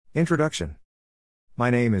Introduction. My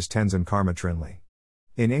name is Tenzin Karma Trinley.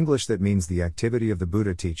 In English that means the activity of the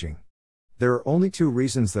Buddha teaching. There are only two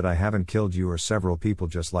reasons that I haven't killed you or several people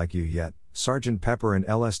just like you yet, Sergeant Pepper and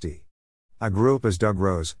LSD. I grew up as Doug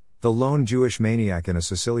Rose, the lone Jewish maniac in a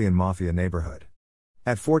Sicilian mafia neighborhood.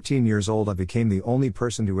 At 14 years old I became the only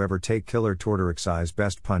person to ever take Killer Tortorix's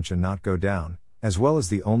best punch and not go down, as well as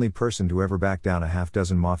the only person to ever back down a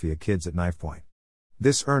half-dozen mafia kids at knife point.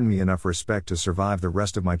 This earned me enough respect to survive the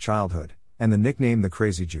rest of my childhood, and the nickname the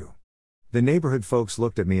Crazy Jew. The neighborhood folks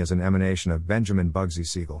looked at me as an emanation of Benjamin Bugsy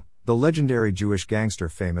Siegel, the legendary Jewish gangster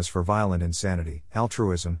famous for violent insanity,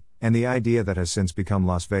 altruism, and the idea that has since become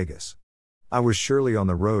Las Vegas. I was surely on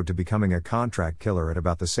the road to becoming a contract killer at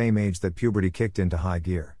about the same age that puberty kicked into high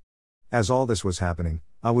gear. As all this was happening,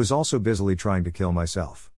 I was also busily trying to kill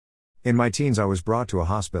myself. In my teens I was brought to a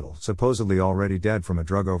hospital, supposedly already dead from a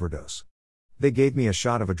drug overdose. They gave me a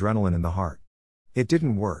shot of adrenaline in the heart. It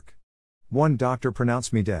didn't work. One doctor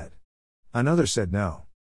pronounced me dead. Another said no.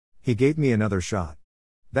 He gave me another shot.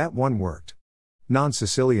 That one worked.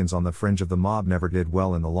 Non-Sicilians on the fringe of the mob never did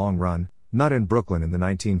well in the long run, not in Brooklyn in the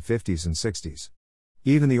 1950s and 60s.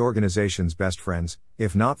 Even the organization's best friends,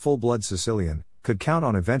 if not full-blood Sicilian, could count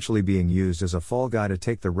on eventually being used as a fall guy to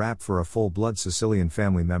take the rap for a full-blood Sicilian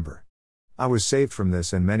family member. I was saved from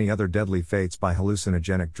this and many other deadly fates by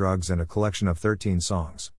hallucinogenic drugs and a collection of 13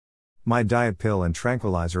 songs. My diet pill and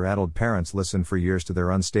tranquilizer-addled parents listened for years to their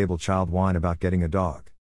unstable child whine about getting a dog.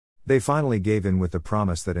 They finally gave in with the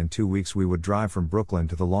promise that in 2 weeks we would drive from Brooklyn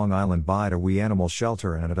to the Long Island buy a wee animal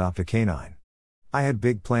shelter and adopt a canine. I had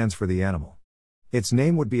big plans for the animal. Its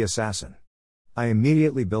name would be Assassin. I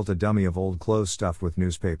immediately built a dummy of old clothes stuffed with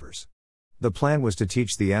newspapers. The plan was to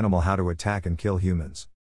teach the animal how to attack and kill humans.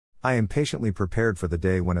 I impatiently prepared for the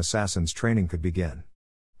day when Assassin's training could begin.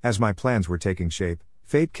 As my plans were taking shape,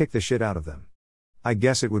 fate kicked the shit out of them. I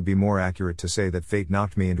guess it would be more accurate to say that fate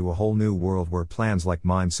knocked me into a whole new world where plans like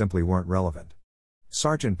mine simply weren't relevant.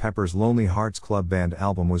 Sgt. Pepper's Lonely Hearts Club Band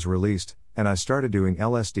album was released, and I started doing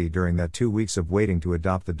LSD during that 2 weeks of waiting to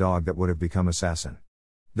adopt the dog that would have become Assassin.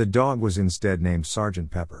 The dog was instead named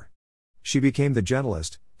Sgt. Pepper. She became the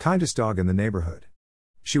gentlest, kindest dog in the neighborhood.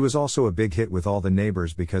 She was also a big hit with all the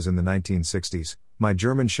neighbors because in the 1960s, my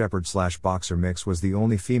German Shepherd/Boxer mix was the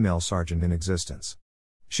only female sergeant in existence.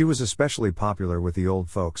 She was especially popular with the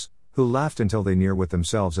old folks, who laughed until they near with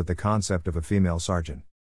themselves at the concept of a female sergeant.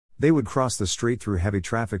 They would cross the street through heavy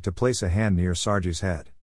traffic to place a hand near Sargie's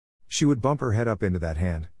head. She would bump her head up into that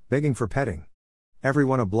hand, begging for petting.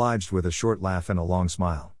 Everyone obliged with a short laugh and a long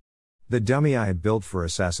smile. The dummy I had built for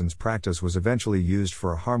Assassin's practice was eventually used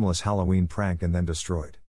for a harmless Halloween prank and then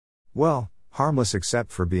destroyed. Well, harmless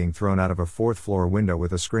except for being thrown out of a 4th-floor window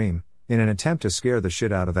with a scream, in an attempt to scare the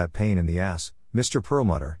shit out of that pain in the ass, Mr.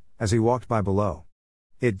 Perlmutter, as he walked by below.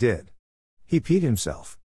 It did. He peed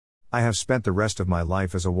himself. I have spent the rest of my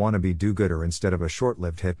life as a wannabe do-gooder instead of a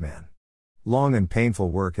short-lived hitman. Long and painful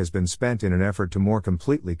work has been spent in an effort to more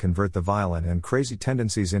completely convert the violent and crazy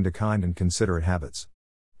tendencies into kind and considerate habits.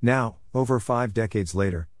 Now, over 5 decades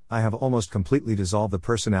later, I have almost completely dissolved the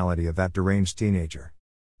personality of that deranged teenager.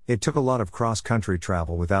 It took a lot of cross-country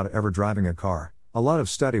travel without ever driving a car, a lot of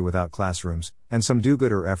study without classrooms, and some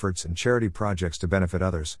do-gooder efforts and charity projects to benefit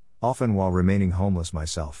others, often while remaining homeless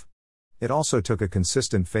myself. It also took a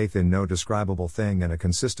consistent faith in no describable thing and a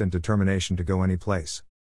consistent determination to go any place.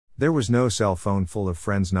 There was no cell phone full of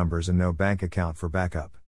friends' numbers and no bank account for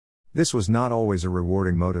backup. This was not always a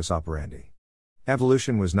rewarding modus operandi.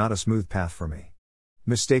 Evolution was not a smooth path for me.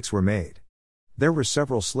 Mistakes were made. There were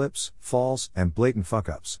several slips, falls, and blatant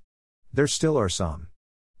fuck-ups. There still are some.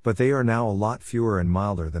 But they are now a lot fewer and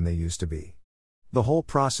milder than they used to be. The whole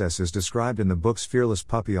process is described in the books Fearless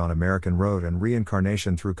Puppy on American Road and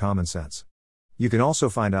Reincarnation Through Common Sense. You can also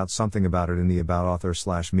find out something about it in the About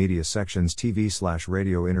Author/Media sections,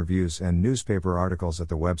 TV/radio interviews and newspaper articles at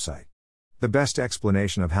the website. The best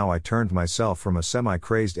explanation of how I turned myself from a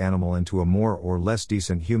semi-crazed animal into a more or less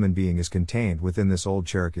decent human being is contained within this old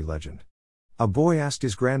Cherokee legend. A boy asked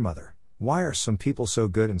his grandmother, "Why are some people so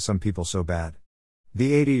good and some people so bad?"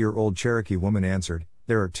 The 80-year-old Cherokee woman answered,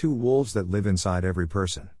 "There are 2 wolves that live inside every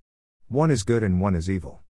person. One is good and one is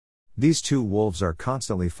evil. These 2 wolves are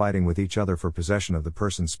constantly fighting with each other for possession of the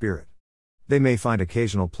person's spirit. They may find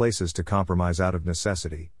occasional places to compromise out of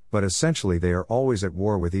necessity, but essentially they are always at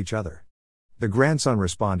war with each other." The grandson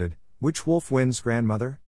responded, "Which wolf wins,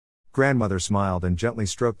 grandmother?" Grandmother smiled and gently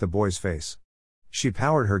stroked the boy's face. She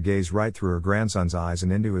powered her gaze right through her grandson's eyes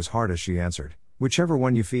and into his heart as she answered, "Whichever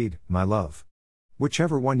one you feed, my love.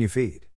 Whichever one you feed."